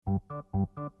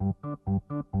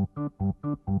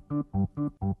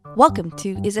Welcome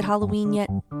to Is It Halloween Yet?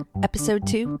 Episode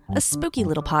 2, a spooky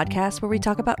little podcast where we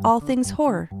talk about all things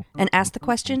horror and ask the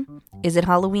question, is it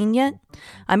Halloween yet?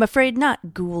 I'm afraid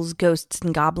not, ghouls, ghosts,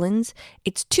 and goblins.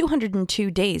 It's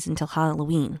 202 days until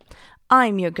Halloween.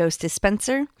 I'm your ghostess,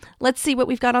 Spencer. Let's see what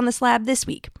we've got on the slab this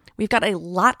week. We've got a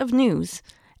lot of news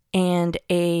and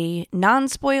a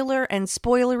non-spoiler and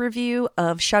spoiler review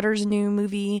of Shudder's new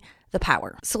movie, The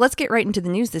Power. So let's get right into the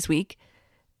news this week.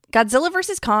 Godzilla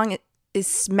vs. Kong is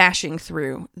smashing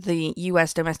through the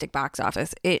U.S. domestic box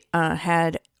office. It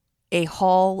had a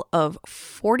haul of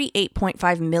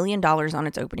 $48.5 million on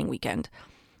its opening weekend.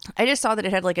 I just saw that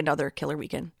it had like another killer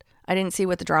weekend. I didn't see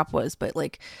what the drop was, but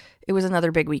like it was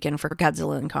another big weekend for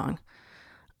Godzilla and Kong.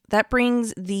 That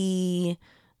brings the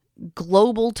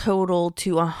global total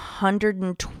to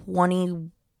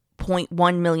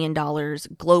 $120.1 million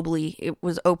globally. It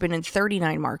was open in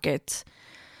 39 markets.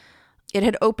 It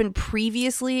had opened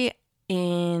previously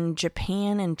in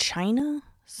Japan and China.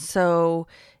 So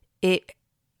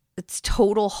its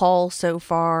total haul so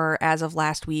far as of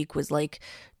last week was like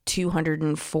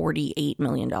 $248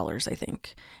 million, I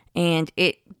think. And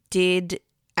it did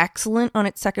excellent on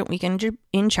its second weekend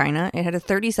in China. It had a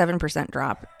 37%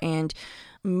 drop. And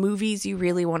movies you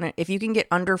really want to, if you can get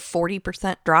under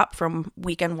 40% drop from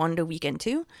weekend 1 to weekend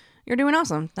 2, you're doing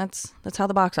awesome. That's how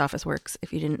the box office works,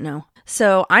 if you didn't know.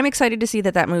 So I'm excited to see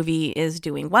that movie is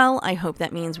doing well. I hope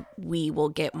that means we will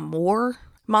get more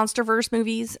Monsterverse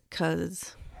movies,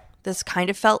 because this kind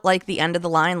of felt like the end of the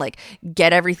line. Like,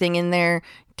 get everything in there.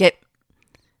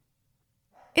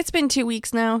 It's been 2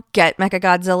 weeks now. Get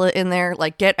Mechagodzilla in there.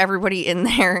 Like, get everybody in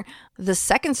there. The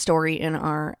second story in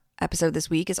our episode this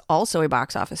week is also a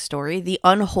box office story. The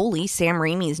Unholy, Sam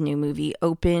Raimi's new movie,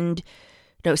 opened...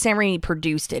 No, Sam Raimi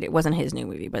produced it. It wasn't his new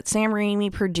movie, but Sam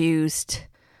Raimi produced.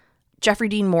 Jeffrey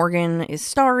Dean Morgan is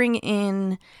starring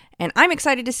in, and I'm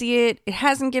excited to see it. It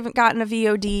hasn't gotten a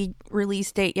VOD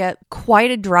release date yet.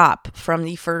 Quite a drop from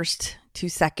the first to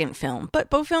second film, but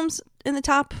both films in the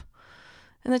top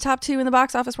 2 in the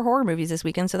box office for horror movies this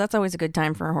weekend, so that's always a good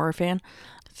time for a horror fan.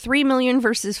 3 million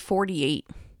versus 48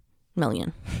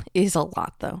 million is a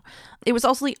lot, though. It was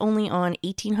also only on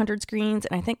 1,800 screens,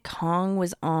 and I think Kong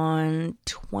was on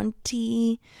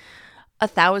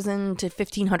 1,000 to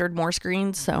 1,500 more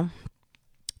screens, so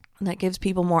that gives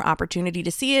people more opportunity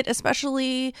to see it,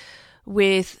 especially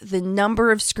with the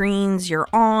number of screens you're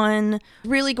on.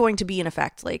 Really going to be in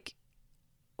effect, like,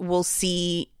 we'll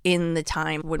see in the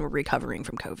time when we're recovering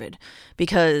from COVID,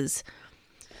 because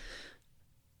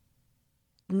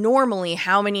normally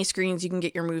how many screens you can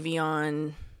get your movie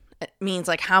on means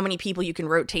like how many people you can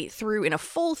rotate through in a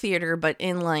full theater, but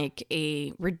in like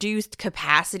a reduced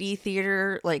capacity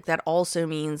theater, like that also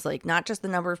means like not just the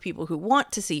number of people who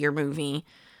want to see your movie,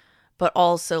 but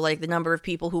also like the number of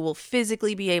people who will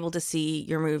physically be able to see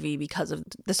your movie because of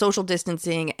the social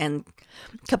distancing and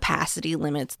capacity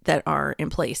limits that are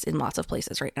in place in lots of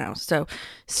places right now. So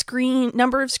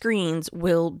number of screens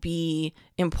will be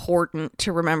important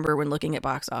to remember when looking at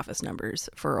box office numbers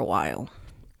for a while.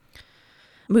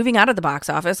 Moving out of the box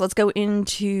office, let's go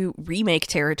into remake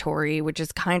territory, which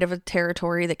is kind of a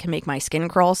territory that can make my skin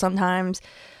crawl sometimes,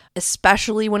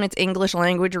 especially when it's English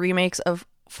language remakes of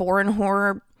foreign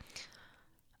horror.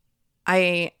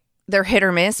 They're hit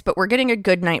or miss, but we're getting a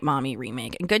Goodnight Mommy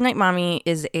remake. And Goodnight Mommy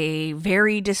is a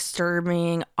very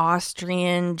disturbing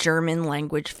Austrian-German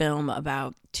language film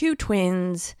about 2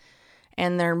 twins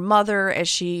and their mother as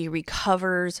she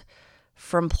recovers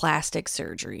from plastic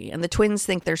surgery. And the twins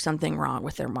think there's something wrong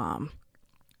with their mom.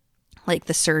 Like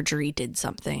the surgery did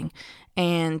something.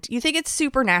 And you think it's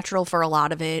supernatural for a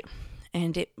lot of it,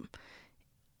 and it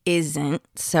isn't.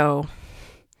 So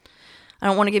I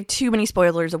don't want to give too many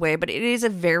spoilers away, but it is a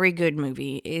very good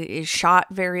movie. It is shot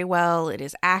very well. It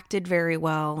is acted very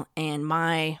well. And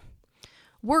my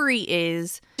worry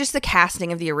is just the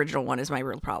casting of the original one is my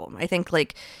real problem. I think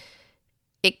like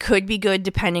it could be good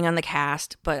depending on the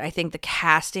cast, but I think the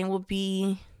casting will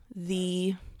be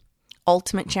the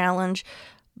ultimate challenge.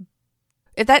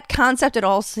 If that concept at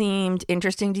all seemed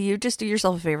interesting to you, just do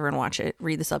yourself a favor and watch it.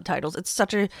 Read the subtitles. It's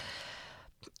such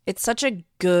a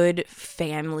good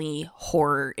family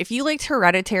horror. If you liked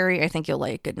Hereditary, I think you'll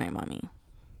like Goodnight Mommy.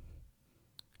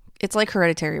 It's like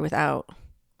Hereditary without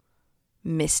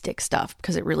mystic stuff,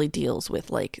 because it really deals with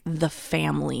like the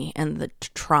family and the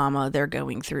trauma they're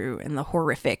going through and the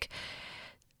horrificness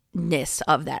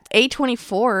of that.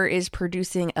 A24 is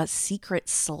producing a secret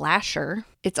slasher.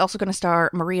 It's also going to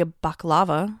star Maria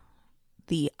Bakalova,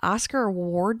 the Oscar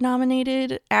Award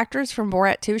nominated actress from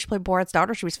Borat 2. She played Borat's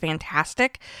daughter. She was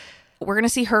fantastic. we're going to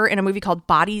see her in a movie called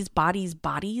Bodies, Bodies,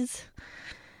 Bodies.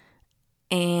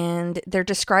 And they're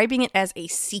describing it as a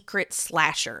secret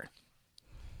slasher.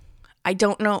 I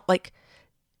don't know, like,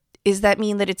 does that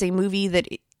mean that it's a movie that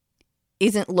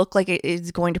isn't look like it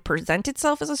is going to present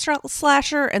itself as a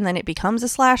slasher and then it becomes a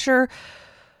slasher?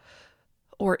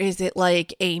 Or is it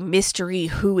like a mystery,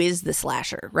 who is the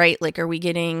slasher, right? Like, are we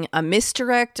getting a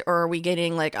misdirect, or are we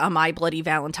getting like a My Bloody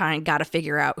Valentine, gotta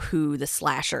figure out who the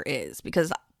slasher is?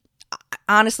 Because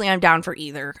honestly, I'm down for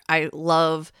either. I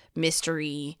love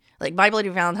mystery. Like, My Bloody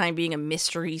Valentine being a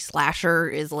mystery slasher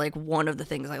is like one of the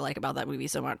things I like about that movie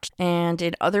so much. And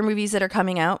in other movies that are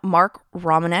coming out, Mark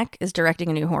Romanek is directing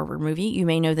a new horror movie. You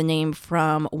may know the name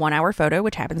from 1 Hour Photo,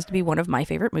 which happens to be one of my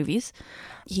favorite movies.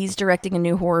 He's directing a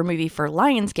new horror movie for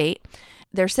Lionsgate.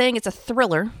 They're saying it's a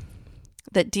thriller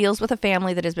that deals with a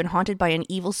family that has been haunted by an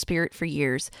evil spirit for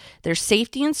years. Their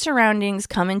safety and surroundings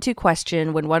come into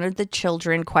question when one of the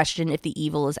children question if the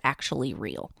evil is actually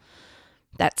real.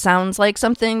 That sounds like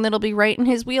something that'll be right in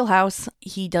his wheelhouse.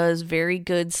 He does very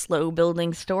good slow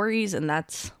building stories, and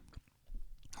that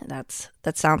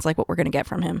sounds like what we're going to get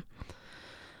from him.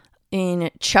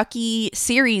 In Chucky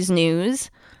series news,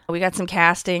 we got some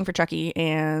casting for Chucky,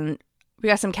 and we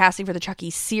got some casting for the Chucky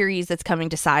series that's coming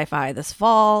to Sci-Fi this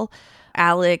fall.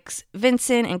 Alex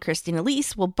Vincent and Christine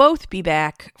Elise will both be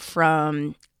back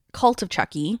from Cult of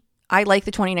Chucky. I like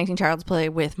the 2019 Child's Play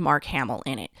with Mark Hamill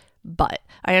in it, but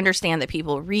I understand that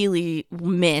people really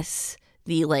miss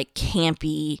the like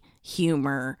campy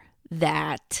humor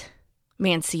that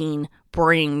Mancini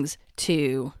brings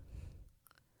to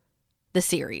the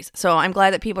series. So I'm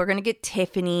glad that people are going to get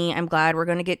Tiffany. I'm glad we're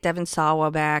going to get Devon Sawa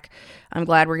back. I'm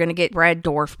glad we're going to get Brad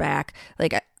Dourif back.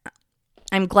 Like,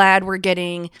 I'm glad we're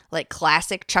getting like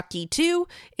classic Chucky 2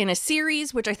 in a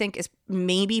series, which I think is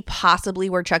maybe possibly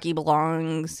where Chucky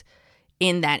belongs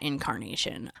in that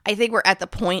incarnation. I think we're at the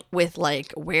point with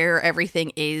like where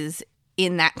everything is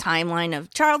in that timeline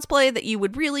of Child's Play that you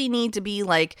would really need to be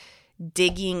like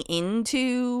digging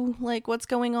into like what's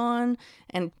going on,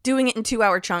 and doing it in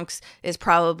 2-hour chunks is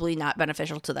probably not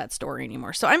beneficial to that story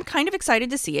anymore. So I'm kind of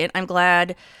excited to see it. I'm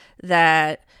glad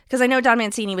that, because I know Don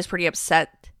Mancini was pretty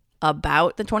upset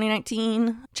about the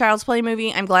 2019 Child's Play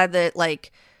movie. I'm glad that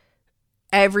like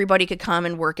everybody could come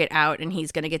and work it out, and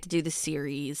he's going to get to do the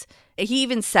series. He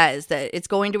even says that it's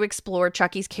going to explore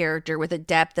Chucky's character with a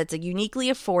depth that's uniquely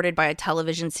afforded by a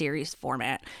television series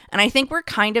format. And I think we're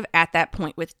kind of at that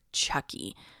point with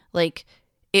Chucky. Like,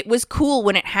 it was cool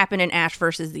when it happened in Ash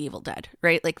versus the Evil Dead,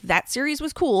 right? Like, that series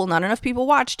was cool. Not enough people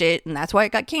watched it, and that's why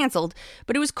it got canceled.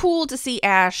 But it was cool to see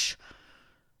Ash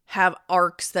have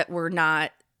arcs that were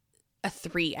not a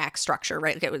 3-act structure,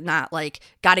 right? Like, it was not like,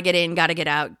 gotta get in, gotta get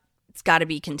out. It's got to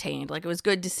be contained. Like, it was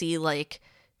good to see like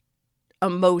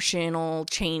emotional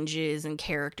changes and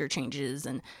character changes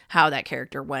and how that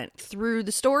character went through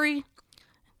the story,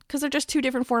 because they're just two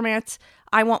different formats.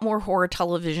 I want more horror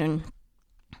television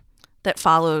that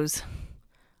follows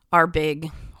our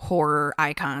big horror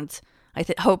icons. I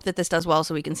hope that this does well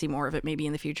so we can see more of it maybe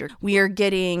in the future. We are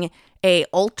getting a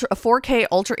 4K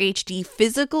Ultra HD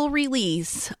physical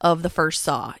release of the first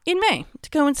Saw in May to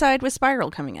coincide with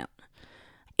Spiral coming out.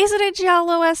 Is it a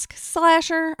giallo-esque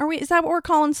slasher? Is that what we're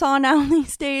calling Saw now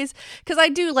these days? Because I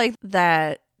do like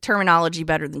that terminology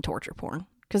better than torture porn,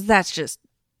 because that's just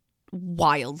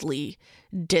wildly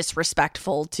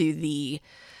disrespectful to the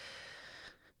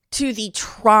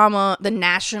trauma, the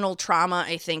national trauma.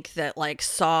 I think that like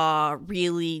Saw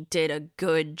really did a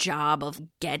good job of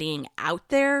getting out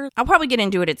there. I'll probably get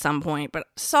into it at some point, but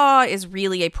Saw is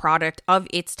really a product of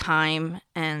its time,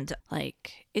 and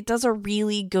like it does a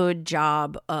really good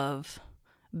job of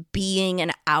being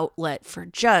an outlet for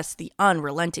just the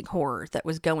unrelenting horror that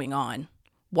was going on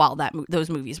while those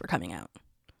movies were coming out.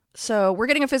 So we're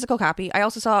getting a physical copy. I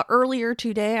also saw earlier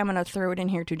today, I'm going to throw it in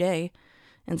here today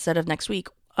instead of next week,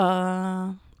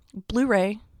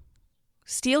 Blu-ray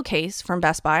steel case from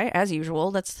Best Buy, as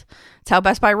usual. That's how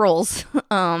Best Buy rolls.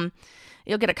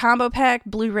 You'll get a combo pack,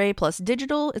 Blu-ray plus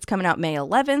digital. It's coming out May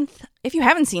 11th. If you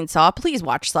haven't seen Saw, please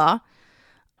watch Saw.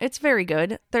 It's very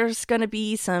good. There's going to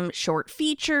be some short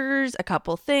features, a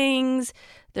couple things.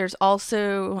 There's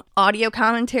also audio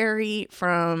commentary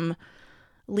from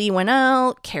Leigh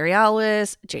Whannell, Cary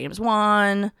Elwes, James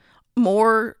Wan,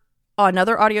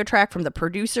 another audio track from the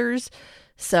producers.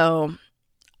 So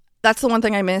that's the one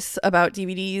thing I miss about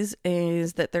DVDs,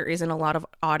 is that there isn't a lot of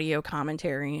audio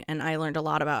commentary. And I learned a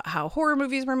lot about how horror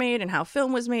movies were made and how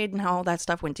film was made and how all that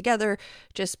stuff went together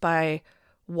just by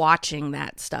watching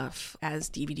that stuff as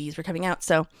DVDs were coming out.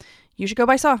 So you should go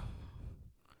buy Saw.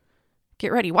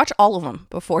 Get ready. Watch all of them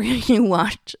before you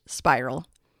watch Spiral.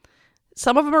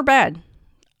 Some of them are bad.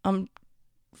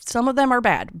 Some of them are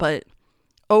bad, but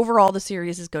overall the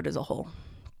series is good as a whole.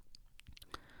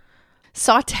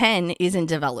 Saw 10 is in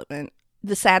development.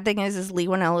 The sad thing is Leigh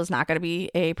Whannell is not going to be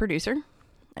a producer.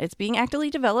 It's being actively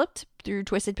developed through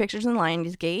Twisted Pictures and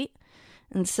Lionsgate.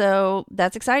 And so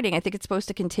that's exciting. I think it's supposed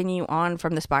to continue on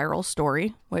from the Spiral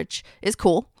story, which is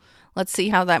cool. Let's see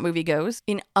how that movie goes.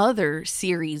 In other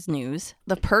series news,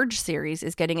 the Purge series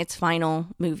is getting its final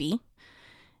movie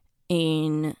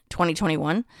in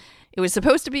 2021. It was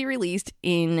supposed to be released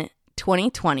in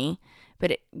 2020,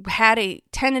 but it had a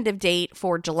tentative date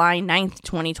for July 9th,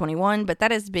 2021, but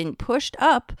that has been pushed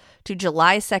up to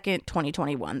July 2nd,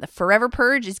 2021. The Forever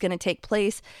Purge is going to take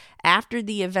place after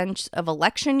the events of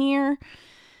election year,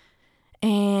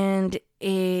 and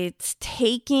it's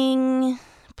taking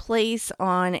place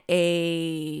on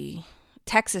a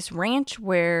Texas ranch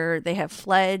where they have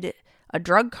fled a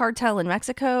drug cartel in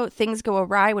Mexico. Things go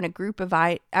awry when a group of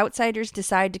outsiders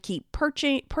decide to keep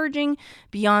purging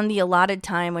beyond the allotted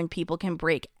time when people can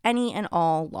break any and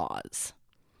all laws.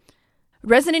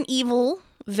 Resident Evil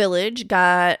Village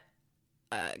got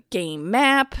a game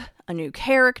map, a new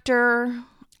character.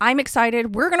 I'm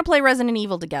excited. We're going to play Resident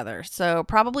Evil together, so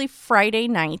probably Friday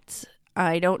nights.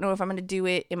 I don't know if I'm going to do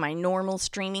it in my normal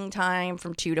streaming time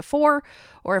from 2 to 4,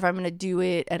 or if I'm going to do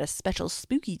it at a special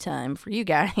spooky time for you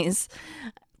guys,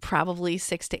 probably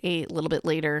 6 to 8, a little bit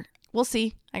later. We'll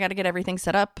see. I got to get everything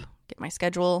set up, get my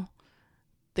schedule.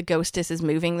 The Ghostess is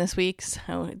moving this week,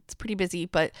 so it's pretty busy,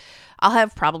 but I'll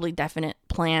have probably definite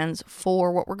plans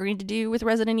for what we're going to do with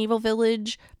Resident Evil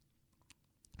Village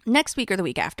next week or the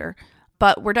week after.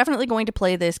 But we're definitely going to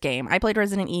play this game. I played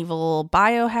Resident Evil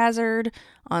Biohazard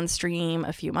on stream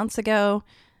a few months ago.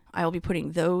 I will be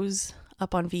putting those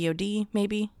up on VOD,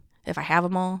 maybe, if I have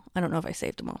them all. I don't know if I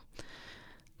saved them all.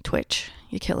 Twitch,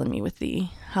 you're killing me with the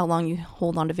how long you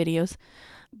hold on to videos.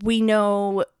 We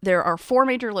know there are 4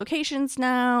 major locations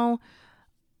now.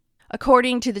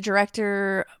 According to the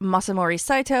director Masamori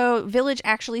Saito, Village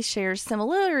actually shares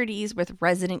similarities with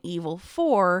Resident Evil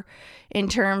 4 in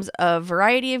terms of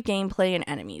variety of gameplay and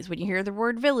enemies. When you hear the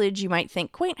word village, you might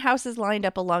think quaint houses lined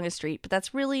up along a street, but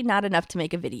that's really not enough to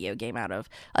make a video game out of,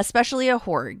 especially a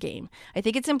horror game. I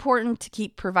think it's important to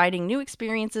keep providing new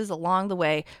experiences along the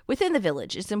way within the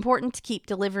village. It's important to keep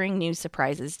delivering new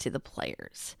surprises to the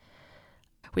players.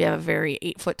 We have a very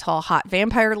 8-foot-tall hot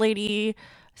vampire lady,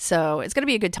 so it's going to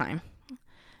be a good time.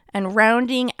 And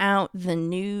rounding out the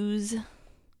news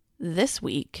this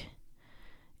week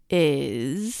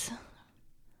is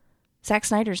Zack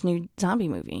Snyder's new zombie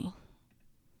movie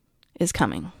is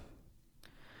coming.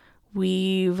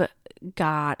 We've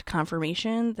got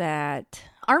confirmation that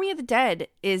Army of the Dead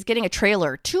is getting a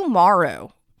trailer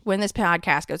tomorrow. When this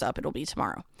podcast goes up, it'll be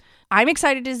tomorrow. I'm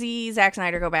excited to see Zack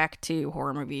Snyder go back to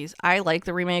horror movies. I like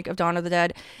the remake of Dawn of the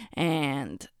Dead,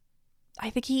 and I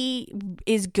think he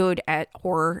is good at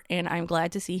horror, and I'm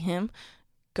glad to see him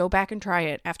go back and try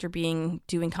it after doing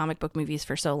comic book movies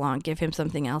for so long. Give him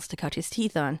something else to cut his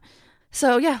teeth on.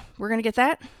 So yeah, we're going to get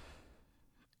that.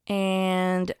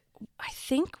 And I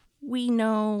think we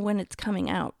know when it's coming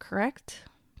out, correct?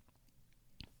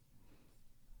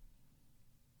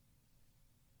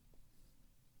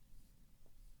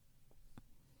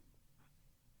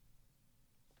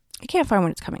 I can't find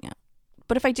when it's coming out.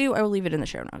 But if I do, I will leave it in the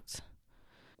show notes.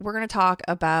 We're going to talk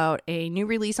about a new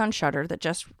release on Shudder that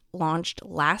just launched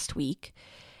last week,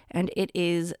 and it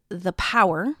is The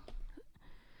Power.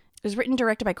 It was written and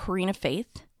directed by Corina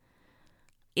Faith.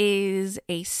 Is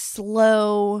a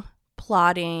slow,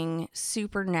 plotting,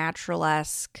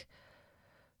 supernatural-esque,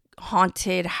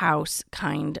 haunted house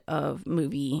kind of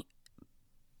movie,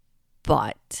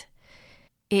 but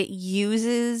it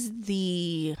uses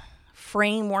the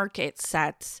framework it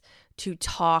sets to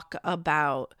talk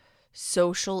about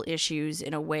social issues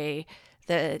in a way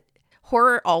that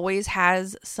horror always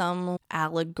has some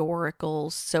allegorical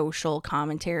social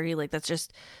commentary. Like, that's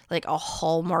just like a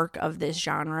hallmark of this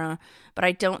genre. But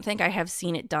I don't think I have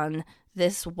seen it done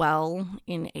this well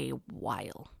in a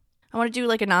while. I want to do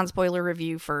like a non-spoiler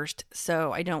review first,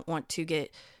 so I don't want to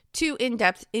get too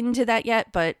in-depth into that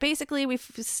yet. But basically, we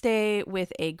stay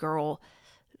with a girl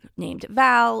named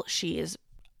Val. She is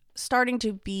starting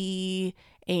to be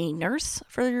a nurse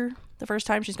for the first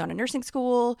time. She's gone to nursing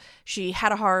school. She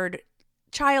had a hard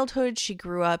childhood. She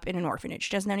grew up in an orphanage.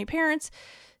 She doesn't have any parents,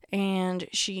 and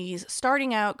she's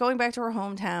starting out, going back to her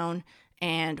hometown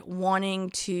and wanting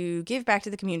to give back to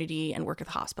the community and work at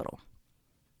the hospital.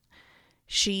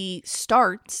 She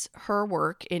starts her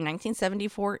work in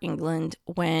 1974 England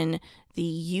when the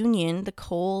union, the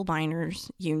coal miners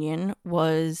union,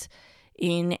 was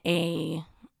in a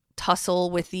tussle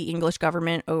with the English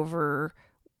government over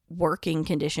working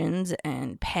conditions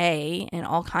and pay and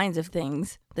all kinds of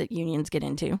things that unions get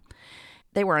into.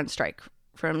 They were on strike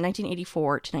from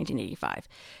 1984 to 1985.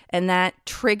 And that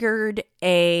triggered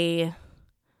a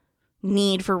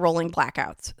need for rolling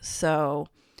blackouts. So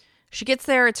she gets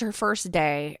there, it's her first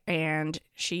day, and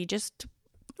she's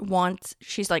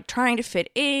like trying to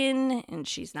fit in, and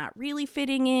she's not really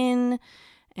fitting in.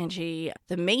 And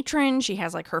the matron, she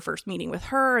has like her first meeting with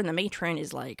her, and the matron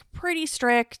is like pretty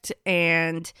strict,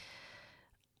 and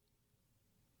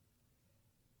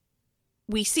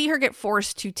we see her get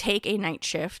forced to take a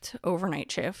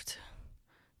overnight shift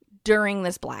during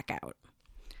this blackout.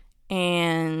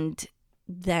 And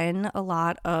then a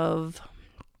lot of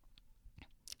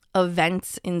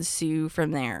events ensue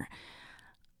from there.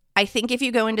 I think if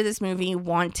you go into this movie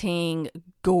wanting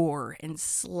gore and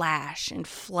slash and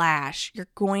flash, you're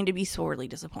going to be sorely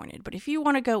disappointed. But if you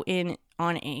want to go in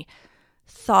on a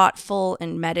thoughtful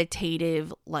and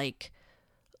meditative, like,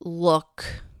 look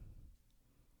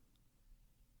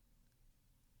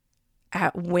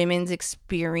at women's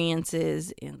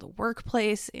experiences in the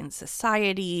workplace, in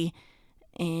society,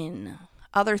 in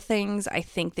other things, I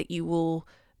think that you will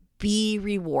be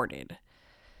rewarded.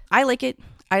 I like it.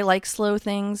 I like slow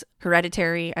things.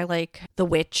 Hereditary. I like The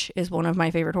Witch is one of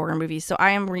my favorite horror movies. So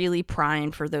I am really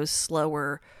primed for those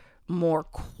slower, more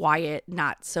quiet,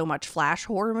 not so much flash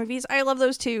horror movies. I love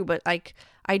those too, but like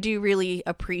I do really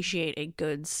appreciate a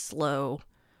good slow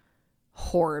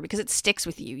horror because it sticks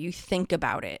with you. You think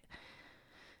about it.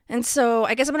 And so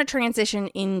I guess I'm going to transition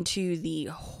into the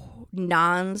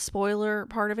non-spoiler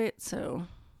part of it. So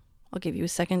I'll give you a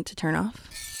second to turn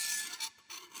off.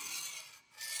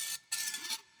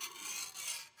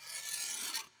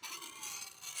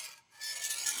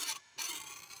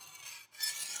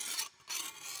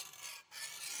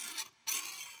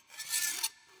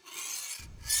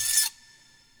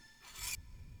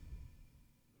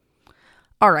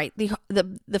 All right,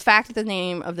 the fact that the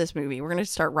name of this movie, we're going to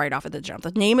start right off at the jump.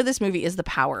 The name of this movie is The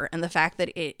Power, and the fact that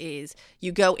it is,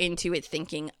 you go into it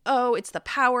thinking, oh, it's The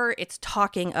Power, it's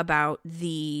talking about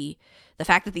the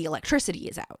fact that the electricity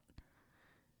is out.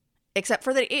 Except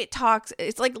for that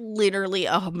it's like literally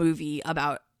a movie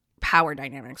about power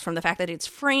dynamics, from the fact that it's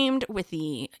framed with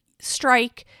the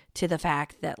strike to the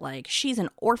fact that like she's an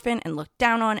orphan and looked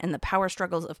down on, and the power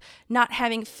struggles of not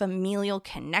having familial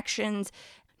connections,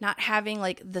 not having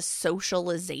like the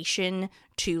socialization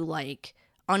to like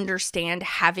understand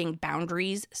having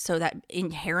boundaries, so that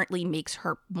inherently makes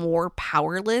her more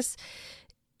powerless,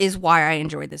 is why I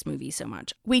enjoyed this movie so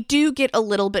much. We do get a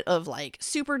little bit of like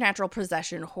supernatural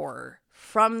possession horror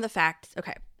from the fact,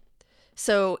 okay,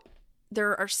 so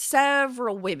there are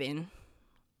several women,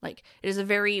 like it is a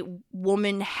very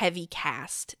woman heavy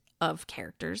cast of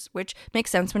characters, which makes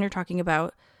sense when you're talking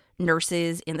about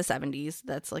nurses in the 70s.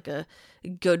 That's like a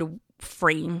good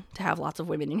frame to have lots of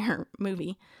women in your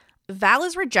movie. Val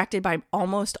is rejected by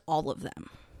almost all of them.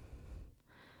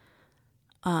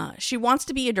 She wants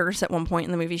to be a nurse at one point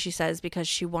in the movie, she says, because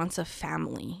she wants a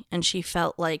family, and she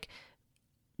felt like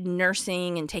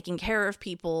nursing and taking care of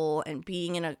people and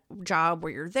being in a job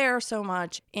where you're there so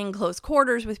much in close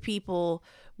quarters with people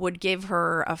would give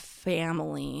her a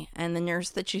family. And the nurse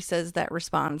that she says that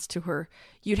responds to her,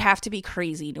 you'd have to be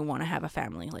crazy to want to have a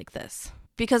family like this,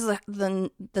 because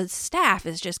the staff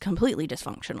is just completely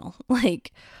dysfunctional.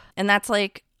 Like, and that's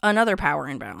like another power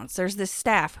imbalance. There's this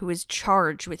staff who is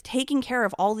charged with taking care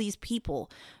of all these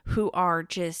people who are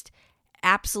just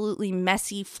absolutely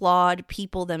messy, flawed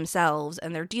people themselves,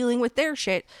 and they're dealing with their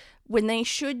shit when they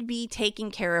should be taking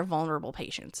care of vulnerable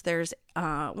patients. There's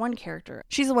one character,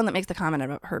 she's the one that makes the comment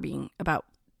about her being about,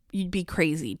 you'd be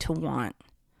crazy to want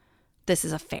this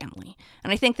as a family.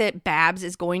 And I think that Babs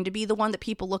is going to be the one that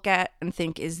people look at and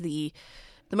think is the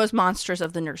most monstrous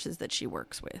of the nurses that she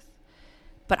works with.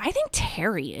 But I think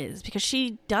Terry is, because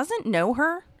she doesn't know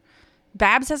her.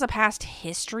 Babs has a past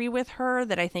history with her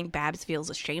that I think Babs feels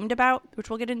ashamed about, which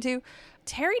we'll get into.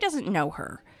 Terry doesn't know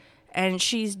her, and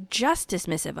she's just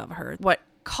dismissive of her. What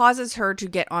causes her to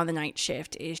get on the night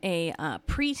shift is a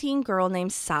preteen girl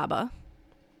named Saba.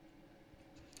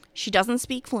 She doesn't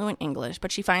speak fluent English,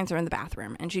 but she finds her in the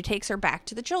bathroom, and she takes her back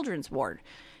to the children's ward,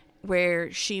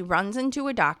 where she runs into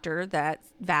a doctor that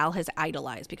Val has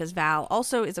idolized, because Val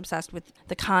also is obsessed with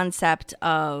the concept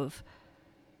of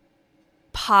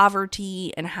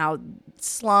poverty and how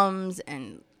slums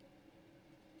and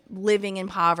living in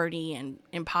poverty and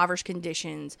impoverished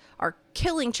conditions are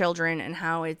killing children, and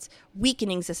how it's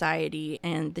weakening society.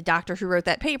 And the doctor who wrote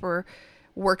that paper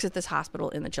works at this hospital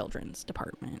in the children's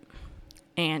department.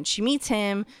 And she meets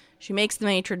him. She makes the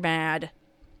matron mad.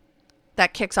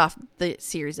 that kicks off the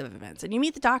series of events. And you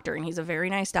meet the doctor, and he's a very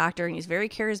nice doctor, and he's very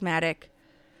charismatic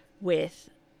with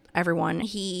everyone.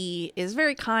 He is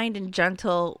very kind and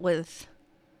gentle with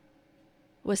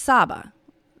Saba,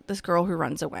 this girl who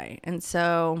runs away. And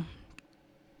so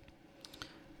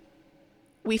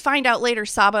we find out later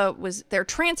they're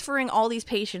transferring all these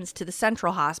patients to the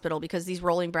central hospital because these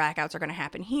rolling blackouts are going to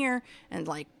happen here. And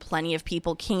like plenty of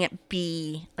people can't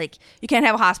be like, you can't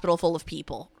have a hospital full of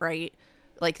people, right?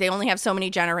 Like they only have so many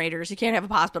generators. You can't have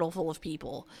a hospital full of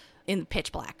people in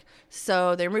pitch black.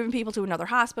 So they're moving people to another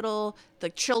hospital. The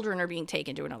children are being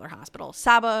taken to another hospital.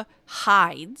 Saba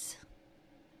hides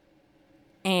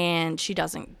and she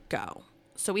doesn't go.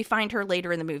 So we find her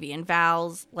later in the movie, and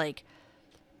Val's like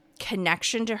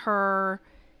connection to her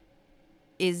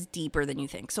is deeper than you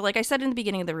think. So like I said in the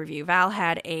beginning of the review, Val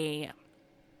had a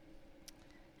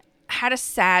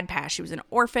sad past. She was an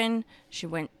orphan. She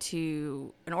went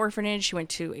to an orphanage. She went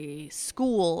to a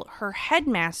school. Her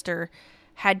headmaster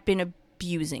had been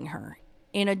abusing her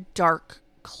in a dark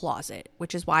closet,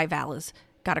 which is why Val has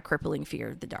got a crippling fear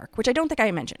of the dark, which I don't think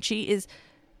I mentioned. She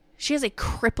has a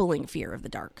crippling fear of the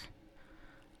dark.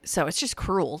 So it's just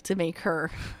cruel to make her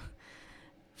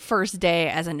first day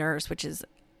as a nurse, which is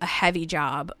a heavy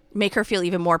job, make her feel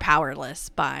even more powerless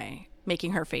by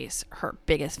making her face her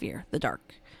biggest fear, the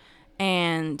dark.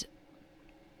 And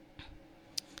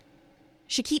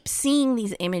she keeps seeing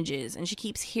these images and she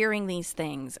keeps hearing these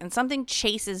things, and something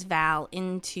chases Val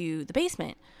into the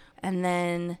basement. And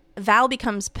then Val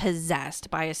becomes possessed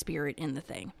by a spirit in the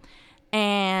thing.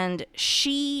 And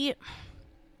she,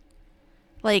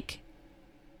 like,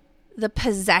 the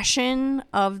possession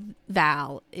of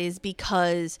Val is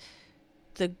because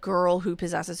the girl who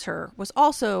possesses her was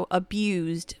also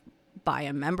abused by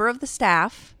a member of the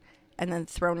staff and then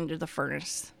thrown into the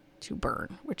furnace to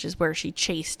burn, which is where she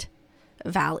chased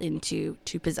Val into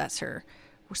to possess her.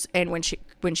 And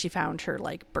when she found her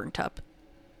like burnt up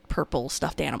purple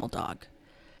stuffed animal dog.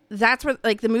 That's where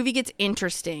like the movie gets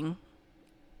interesting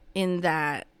in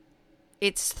that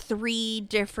it's 3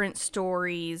 different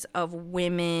stories of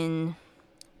women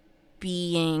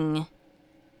being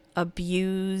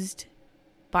abused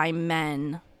by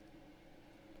men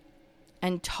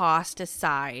and tossed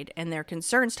aside, and their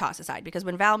concerns tossed aside. Because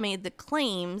when Val made the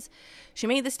claims, she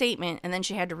made the statement, and then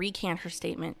she had to recant her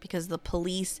statement because the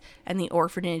police and the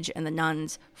orphanage and the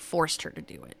nuns forced her to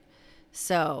do it.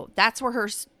 So that's where her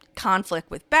conflict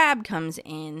with Bab comes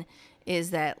in,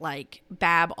 is that, like,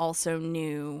 Bab also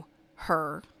knew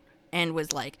her and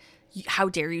was like, how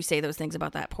dare you say those things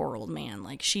about that poor old man?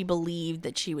 Like, she believed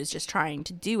that she was just trying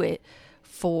to do it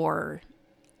for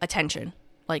attention.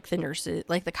 Like the nurses,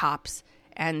 like the cops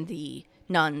and the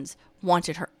nuns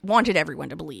wanted everyone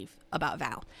to believe about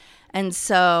Val. And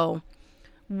so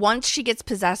once she gets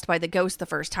possessed by the ghost the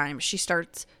first time, she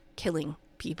starts killing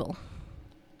people.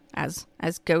 As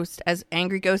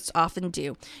angry ghosts often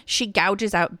do. She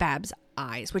gouges out Bab's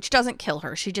eyes, which doesn't kill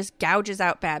her. She just gouges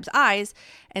out Bab's eyes.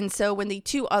 And so when the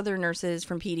 2 other nurses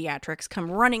from pediatrics come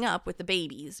running up with the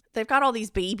babies, they've got all these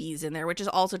babies in there, which is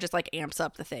also just like amps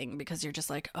up the thing, because you're just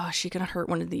like, oh, is she gonna hurt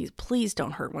one of these? Please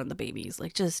don't hurt one of the babies.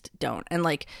 Like, just don't. And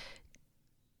like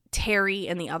Terry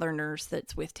and the other nurse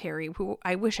that's with Terry, who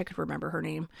I wish I could remember her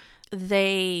name,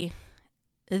 the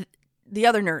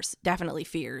other nurse definitely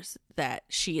fears that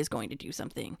she is going to do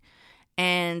something.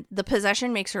 And the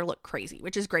possession makes her look crazy,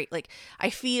 which is great. Like, I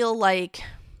feel like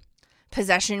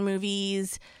possession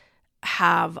movies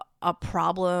have a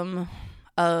problem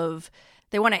of,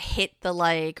 they want to hit the,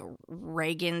 like,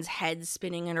 Reagan's head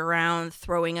spinning it around,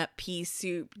 throwing up pea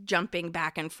soup, jumping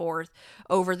back and forth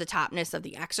over the topness of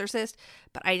The Exorcist.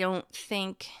 But I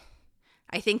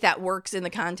think that works in the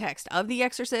context of The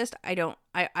Exorcist.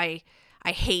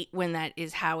 I hate when that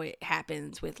is how it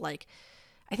happens with, like,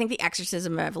 I think The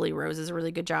Exorcism of Emily Rose is a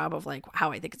really good job of, like,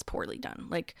 how I think it's poorly done.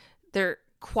 Like, their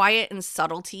quiet and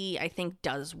subtlety, I think,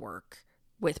 does work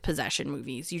with possession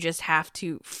movies. You just have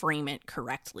to frame it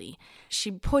correctly.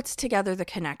 She puts together the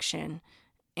connection,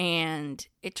 and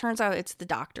it turns out it's the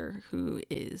doctor who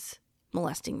is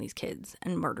molesting these kids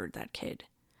and murdered that kid.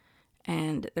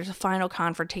 And there's a final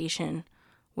confrontation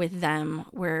with them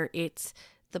where it's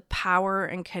the power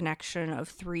and connection of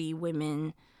 3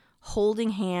 women holding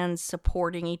hands,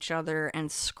 supporting each other,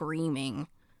 and screaming.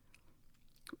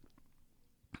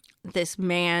 This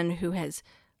man who has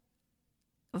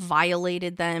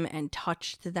violated them and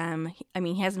touched them. I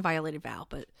mean, he hasn't violated Val,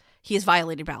 but he has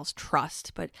violated Val's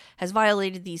trust, but has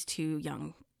violated these 2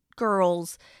 young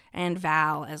girls and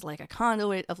Val as, like, a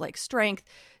conduit of, like, strength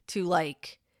to,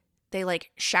 like, they,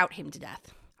 like, shout him to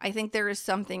death. I think there is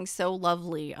something so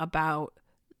lovely about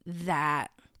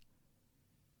that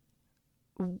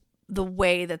the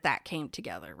way that came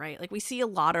together, right? Like, we see a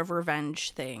lot of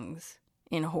revenge things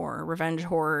in horror. Revenge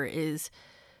horror is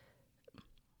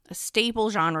a staple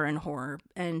genre in horror,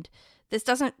 and this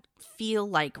doesn't feel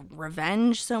like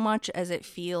revenge so much as it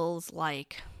feels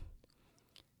like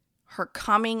her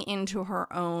coming into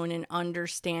her own and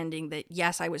understanding that,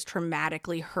 yes, I was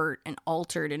traumatically hurt and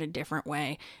altered in a different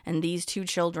way. And these two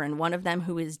children, one of them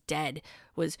who is dead,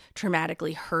 was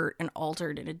traumatically hurt and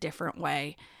altered in a different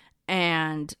way.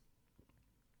 And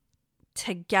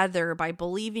together, by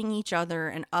believing each other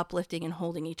and uplifting and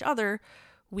holding each other,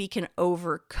 we can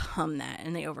overcome that.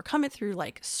 And they overcome it through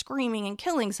like screaming and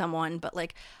killing someone. But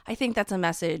like, I think that's a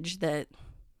message that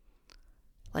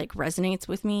like resonates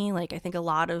with me. Like, I think a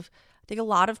lot of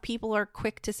people are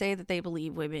quick to say that they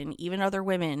believe women, even other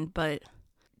women, but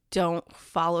don't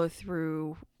follow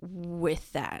through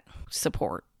with that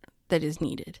support that is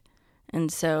needed.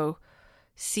 And so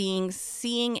seeing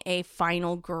a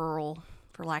final girl,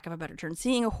 for lack of a better term,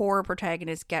 seeing a horror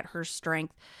protagonist get her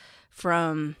strength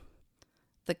from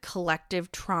the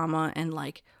collective trauma and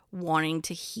like wanting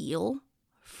to heal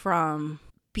from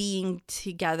being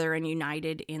together and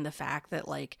united in the fact that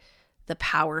like the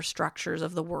power structures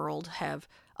of the world have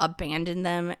abandoned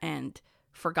them and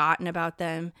forgotten about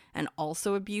them and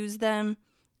also abused them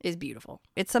is beautiful.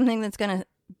 It's something that's going to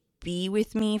be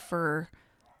with me for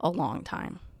a long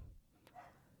time.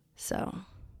 So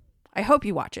I hope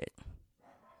you watch it.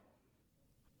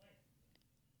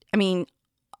 I mean,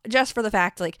 just for the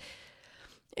fact, like,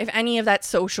 if any of that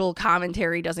social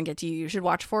commentary doesn't get to you, you should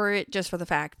watch for it, just for the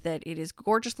fact that it is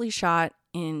gorgeously shot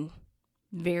in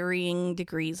varying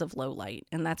degrees of low light.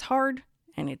 And that's hard,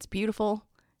 and it's beautiful.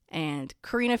 And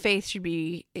Karina Faith should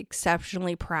be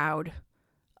exceptionally proud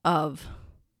of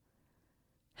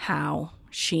how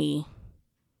she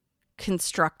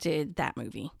constructed that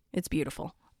movie. It's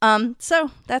beautiful.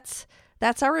 So that's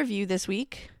our review this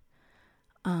week.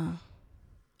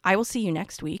 I will see you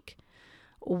next week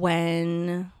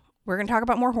when we're going to talk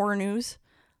about more horror news.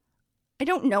 I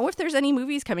don't know if there's any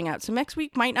movies coming out, so next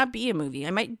week might not be a movie.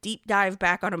 I might deep dive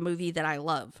back on a movie that I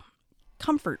love.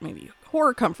 Comfort movie,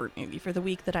 horror comfort movie for the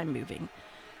week that I'm moving.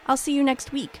 I'll see you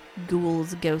next week,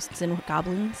 ghouls, ghosts, and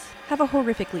goblins. Have a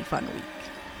horrifically fun week.